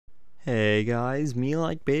Hey guys,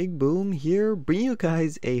 MeLikeBigBoom here, bringing you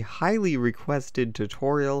guys a highly requested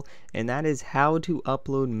tutorial, and that is how to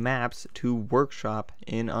upload maps to Workshop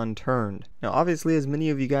in Unturned. Now obviously, as many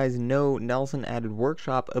of you guys know, Nelson added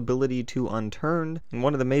Workshop ability to Unturned, and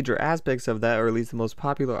one of the major aspects of that, or at least the most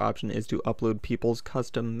popular option, is to upload people's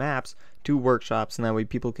custom maps to workshops, and that way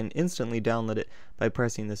people can instantly download it by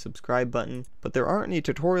pressing the subscribe button. But there aren't any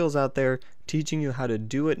tutorials out there teaching you how to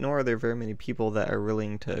do it, nor are there very many people that are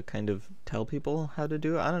willing to kind of tell people how to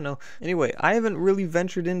do it. I don't know. Anyway, I haven't really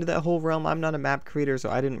ventured into that whole realm. I'm not a map creator,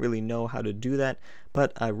 so I didn't really know how to do that,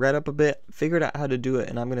 but I read up a bit, figured out how to do it,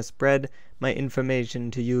 and I'm going to spread my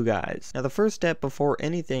information to you guys. Now the first step before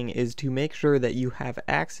anything is to make sure that you have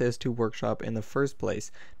access to Workshop in the first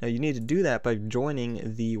place. Now you need to do that by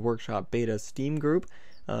joining the Workshop Beta Steam group.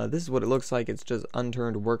 This is what it looks like. It's just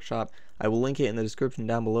Unturned Workshop. I will link it in the description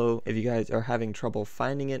down below if you guys are having trouble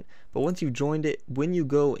finding it. But once you've joined it, when you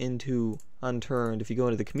go into Unturned, if you go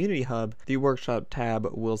into the community hub, the Workshop tab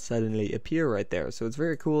will suddenly appear right there. So it's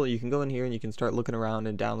very cool. You can go in here and you can start looking around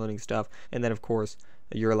and downloading stuff, and then of course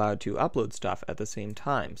you're allowed to upload stuff at the same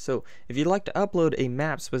time. So if you'd like to upload a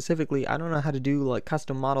map specifically, I don't know how to do like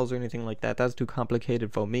custom models or anything like that. That's too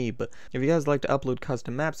complicated for me. But if you guys like to upload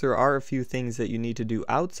custom maps, there are a few things that you need to do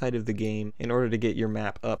outside of the game in order to get your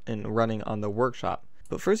map up and running on the Workshop.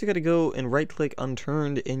 But first you got to go and right click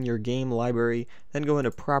Unturned in your game library, then go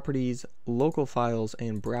into Properties, Local Files,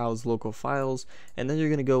 and Browse Local Files, and then you're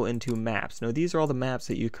going to go into Maps. Now these are all the maps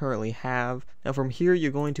that you currently have. Now from here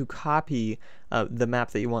you're going to copy the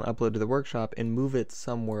map that you want to upload to the Workshop and move it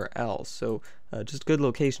somewhere else. So just good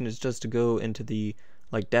location is just to go into the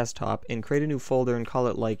desktop and create a new folder and call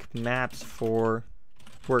it like Maps for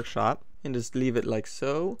Workshop, and just leave it like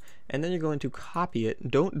so, and then you're going to copy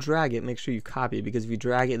it. Don't drag it, make sure you copy it, because if you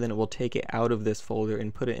drag it then it will take it out of this folder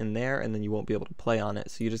and put it in there, and then you won't be able to play on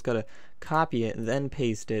it. So you just gotta copy it and then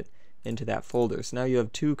paste it into that folder. So now you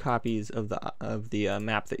have two copies of the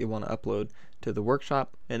map that you want to upload to the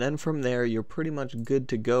Workshop, and then from there you're pretty much good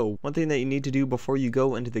to go. One thing that you need to do before you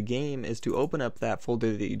go into the game is to open up that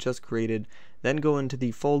folder that you just created, then go into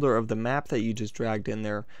the folder of the map that you just dragged in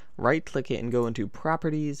there, right click it and go into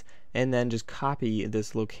Properties, and then just copy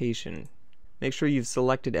this location. Make sure you've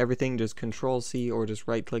selected everything, just Control C or just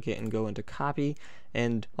right click it and go into Copy,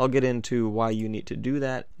 and I'll get into why you need to do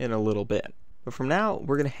that in a little bit. But from now,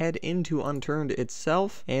 we're going to head into Unturned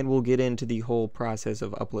itself, and we'll get into the whole process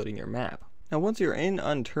of uploading your map. Now once you're in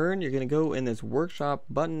Unturned, you're going to go in this Workshop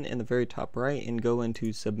button in the very top right and go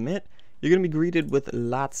into Submit. You're going to be greeted with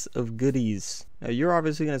lots of goodies. Now you're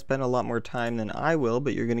obviously going to spend a lot more time than I will,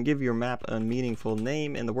 but you're going to give your map a meaningful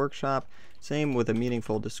name in the Workshop, same with a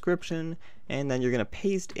meaningful description, and then you're going to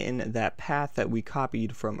paste in that path that we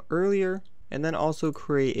copied from earlier, and then also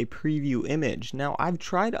create a preview image. Now I've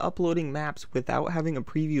tried uploading maps without having a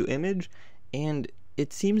preview image, and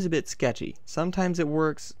it seems a bit sketchy. Sometimes it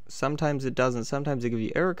works, sometimes it doesn't, sometimes it gives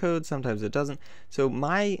you error codes, sometimes it doesn't. So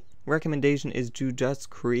my recommendation is to just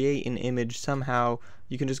create an image somehow.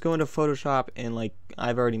 You can just go into Photoshop and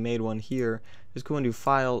I've already made one here. Just go into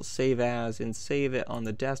File, Save As, and save it on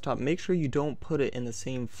the desktop. Make sure you don't put it in the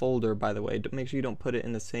same folder, by the way. Make sure you don't put it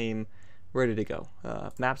in the same, where did it go?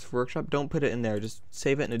 Maps for Workshop, don't put it in there. Just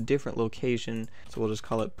save it in a different location. So we'll just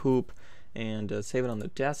call it Poop, and save it on the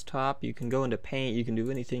desktop. You can go into Paint, you can do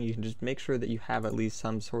anything. You can just make sure that you have at least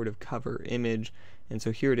some sort of cover image. And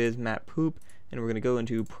so here it is, Map Poop, and we're going to go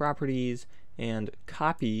into Properties and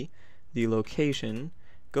copy the location,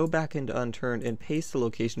 go back into Unturned and paste the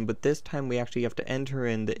location, but this time we actually have to enter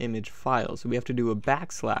in the image file. So we have to do a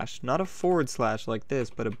backslash, not a forward slash like this,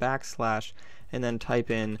 but a backslash, and then type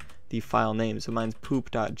in the file name. So mine's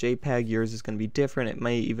poop.jpg, yours is going to be different. It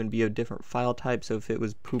may even be a different file type. So if it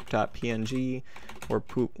was poop.png or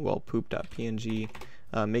poop.png,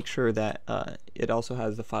 make sure that it also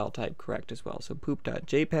has the file type correct as well. So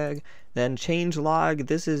poop.jpg, then change log.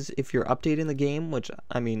 This is if you're updating the game, which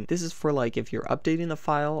I mean, this is for if you're updating the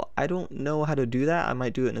file. I don't know how to do that. I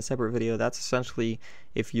might do it in a separate video. That's essentially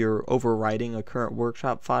if you're overwriting a current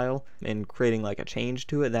Workshop file and creating a change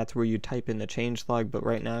to it. That's where you type in the change log, but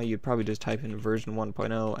right now you'd probably just type in version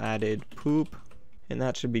 1.0 added poop, and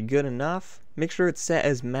that should be good enough. Make sure it's set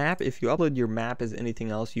as map. If you upload your map as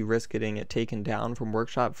anything else, you risk getting it taken down from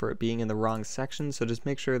Workshop for it being in the wrong section, so just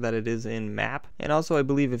make sure that it is in map. And also I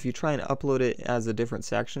believe if you try and upload it as a different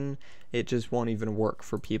section, it just won't even work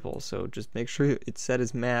for people, so just make sure it's set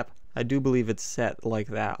as map. I do believe it's set like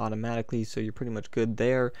that automatically, so you're pretty much good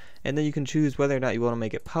there. And then you can choose whether or not you want to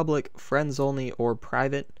make it public, friends only, or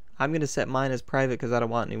private. I'm going to set mine as private because I don't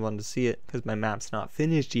want anyone to see it because my map's not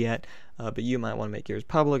finished yet. but you might want to make yours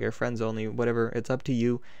public or friends only, whatever, it's up to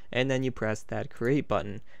you. And then you press that create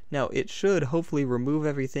button. Now it should hopefully remove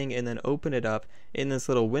everything and then open it up in this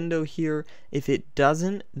little window here. If it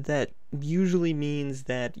doesn't, that usually means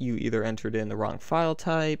that you either entered in the wrong file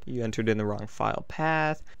type, you entered in the wrong file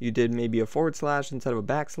path, you did maybe a / instead of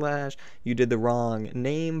a \, you did the wrong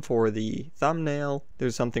name for the thumbnail,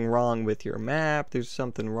 there's something wrong with your map, there's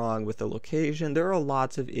something wrong with the location. There are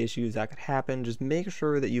lots of issues that could happen. Just make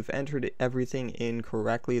sure that you've entered everything in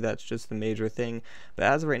correctly. That's just the major thing. But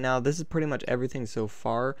as of right now, this is pretty much everything so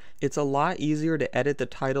far. It's a lot easier to edit the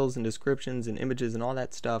titles and descriptions and images and all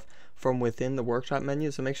that stuff from within the workshop menu,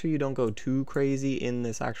 so make sure you don't go too crazy in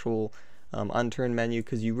this actual Unturned menu,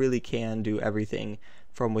 because you really can do everything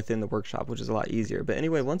from within the workshop, which is a lot easier. But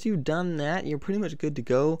anyway, once you've done that, you're pretty much good to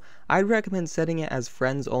go. I'd recommend setting it as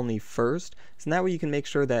friends only first, so that way you can make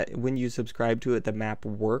sure that when you subscribe to it, the map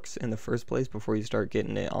works in the first place before you start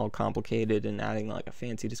getting it all complicated and adding like a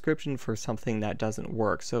fancy description for something that doesn't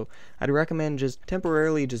work. So I'd recommend just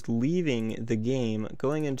temporarily just leaving the game,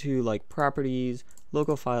 going into like properties,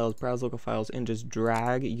 local files, browse local files, and just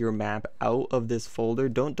drag your map out of this folder.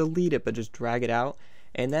 Don't delete it, but just drag it out,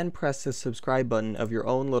 and then press the subscribe button of your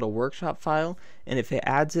own little workshop file. And if it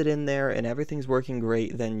adds it in there and everything's working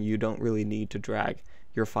great, then you don't really need to drag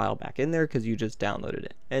your file back in there because you just downloaded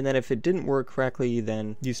it. And then if it didn't work correctly,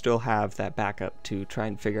 then you still have that backup to try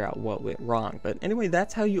and figure out what went wrong. But anyway,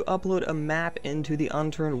 that's how you upload a map into the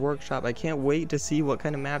Unturned workshop. I can't wait to see what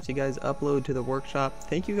kind of maps you guys upload to the workshop.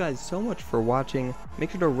 Thank you guys so much for watching.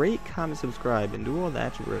 Make sure to rate, comment, subscribe, and do all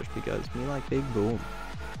that gibberish, because MeLikeBigBoom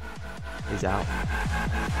is out.